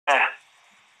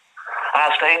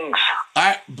as things.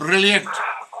 Brilliant.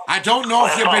 I don't know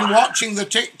if you've been watching the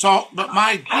TikTok, but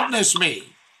my goodness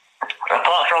me.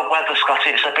 Apart from weather, Scotty,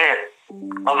 it's a bit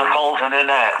of a cold one, isn't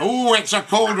it? Oh, it's a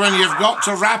cold one. You've got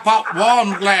to wrap up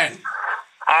warm, Glenn.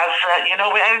 As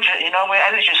with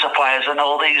energy suppliers and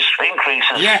all these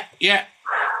increases. Yeah.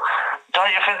 Don't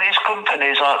you think these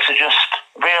companies ought to just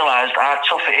realise how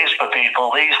tough it is for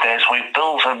people these days with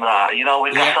bills and that,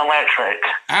 with gas and electric?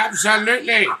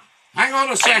 Absolutely. Hang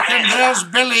on a second. There's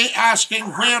Billy asking,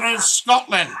 where is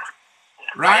Scotland?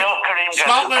 Right?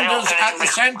 Scotland is at the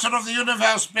centre of the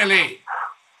universe, Billy.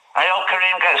 I hope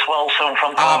Kareem gets well soon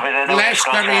from COVID. Bless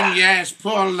Kareem, yes.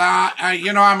 Poor lad. I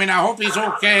hope he's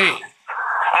okay.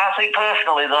 I think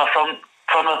personally, though,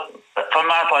 from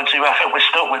my point of view, I think we're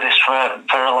stuck with this for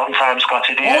a long time,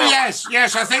 Scotty. Oh, yes.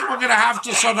 I think we're going to have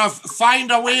to sort of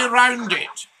find a way around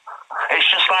it.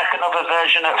 It's just like another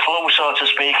version of flu, so to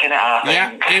speak, in it, I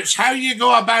think. Yeah, it's how you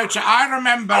go about it. I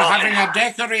remember having a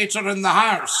decorator in the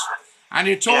house, and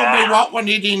he told me what we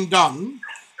needing done,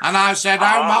 and I said,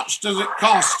 how much does it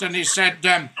cost? And he said,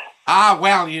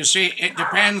 well, you see, it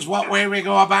depends what way we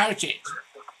go about it.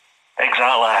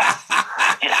 Exactly.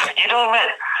 you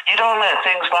don't let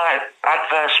things like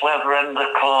adverse weather and the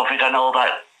COVID and all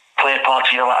that play a part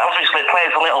in your life. Obviously, it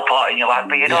plays a little part in your life,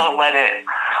 but you don't let it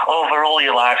overrule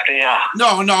your life, do you?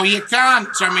 No, you can't.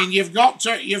 I mean, you've got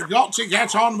to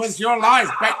get on with your life,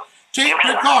 but take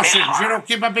precautions.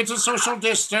 Keep a bit of social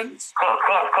distance.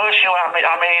 Of course you are.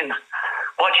 I mean,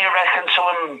 what do you reckon to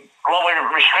them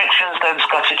lowering restrictions then,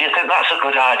 Scotty? Do you think that's a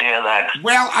good idea then?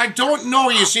 Well, I don't know.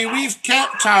 You see, we've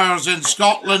kept ours in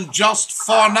Scotland just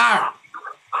for now.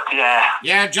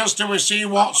 Yeah, just till we see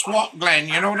what's what, Glenn.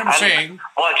 You know what I'm saying?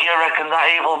 What do you reckon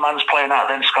that evil man's playing at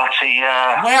then, Scotty?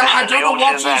 Well, I don't know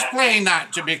what he's playing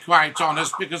at, to be quite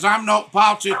honest, because I'm not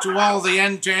party to all the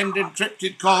end-to-end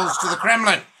encrypted calls to the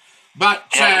Kremlin. But,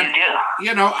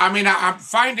 I'm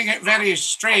finding it very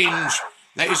strange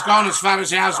that he's gone as far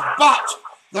as he has. But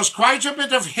there's quite a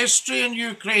bit of history in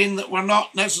Ukraine that we're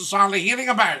not necessarily hearing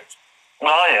about.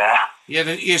 Oh,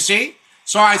 yeah. You see?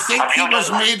 So I think he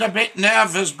was made a bit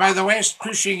nervous by the West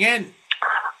pushing in.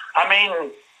 I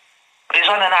mean, he's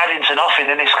on an adding to nothing,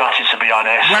 isn't he, Scotty, to be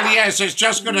honest? Well, yes, it's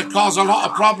just going to cause a lot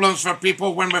of problems for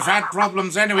people when we've had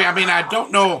problems anyway. I mean, I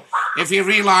don't know if he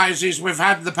realises we've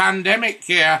had the pandemic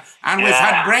here and we've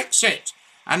had Brexit.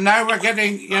 And now we're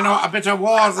getting, a bit of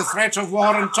war, the threat of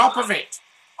war on top of it.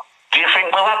 Do you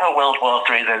think we'll have a World War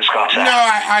III then, Scotty? No,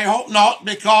 I hope not,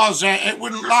 because it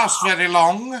wouldn't last very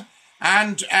long.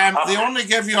 And they only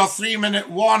give you a 3-minute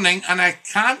warning, and I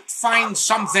can't find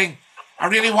something I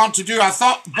really want to do. I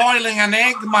thought boiling an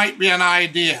egg might be an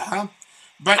idea,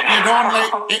 but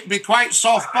it'd be quite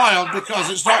soft-boiled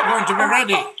because it's not going to be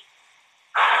ready.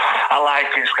 I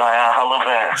like this guy. I love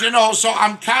it. Do you know, so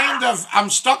I'm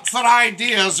stuck for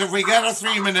ideas if we get a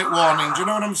 3-minute warning. Do you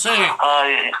know what I'm saying?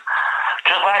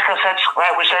 Just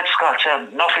like we said, Scott,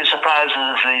 nothing surprises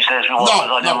us these days with what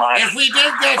goes on in life. If we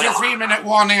did get a 3-minute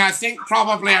warning, I think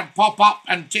probably I'd pop up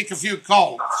and take a few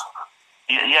calls.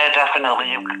 Yeah,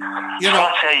 definitely.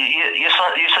 Scott,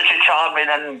 you're such a charming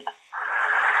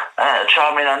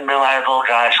and reliable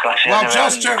guy, Scott. Well,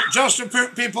 just to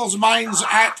put people's minds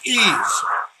at ease.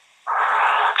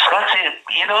 Scotty,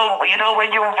 you know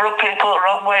when you rub people the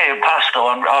wrong way in pasta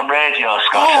on radio,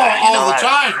 Scotty? Oh, all the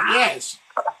time, yes.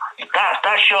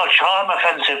 That's your charm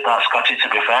offensive, that, Scotty, to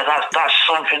be fair. That's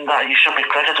something that you should be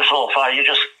credited for.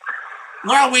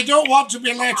 Well, we don't want to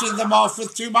be letting them off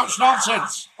with too much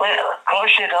nonsense. Well, of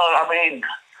course you don't. I mean,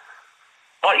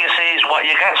 what you see is what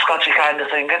you get, Scotty, kind of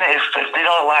thing, isn't it? If they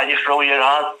don't like you, throw your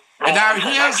heart. Now,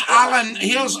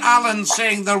 here's Alan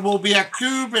saying there will be a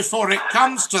coup before it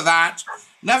comes to that.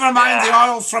 Never mind the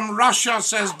oil from Russia,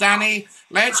 says Danny.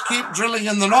 Let's keep drilling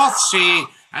in the North Sea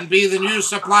and be the new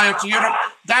supplier to Europe.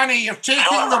 Danny, you're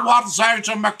taking the words out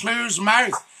of McClue's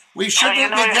mouth. We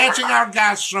shouldn't be getting our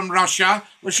gas from Russia.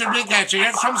 We should be getting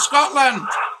it from Scotland.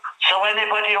 So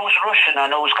anybody who's Russian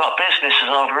and who's got businesses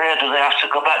over here, do they have to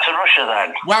go back to Russia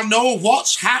then? Well, no,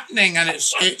 what's happening, and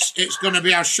it's going to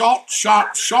be a sharp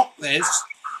shock, this.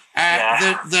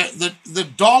 The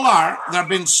dollar, they've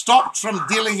been stopped from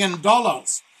dealing in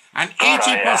dollars. And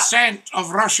 80%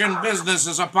 of Russian business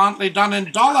is apparently done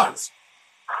in dollars.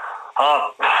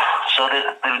 Oh, so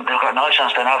they've got no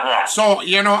chance then, have they? So,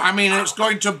 it's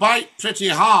going to bite pretty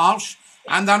harsh,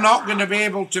 and they're not going to be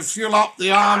able to fuel up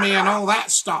the army and all that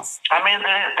stuff. I mean,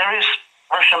 there is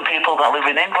Russian people that live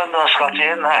in England, though, Scotty,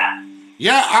 isn't there?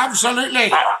 Yeah,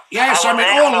 absolutely. Yes,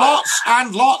 lots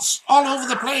and lots all over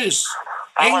the place.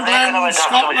 England,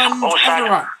 Scotland,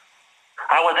 everywhere.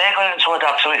 How are they going to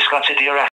adapt to it, Scotty, do you reckon?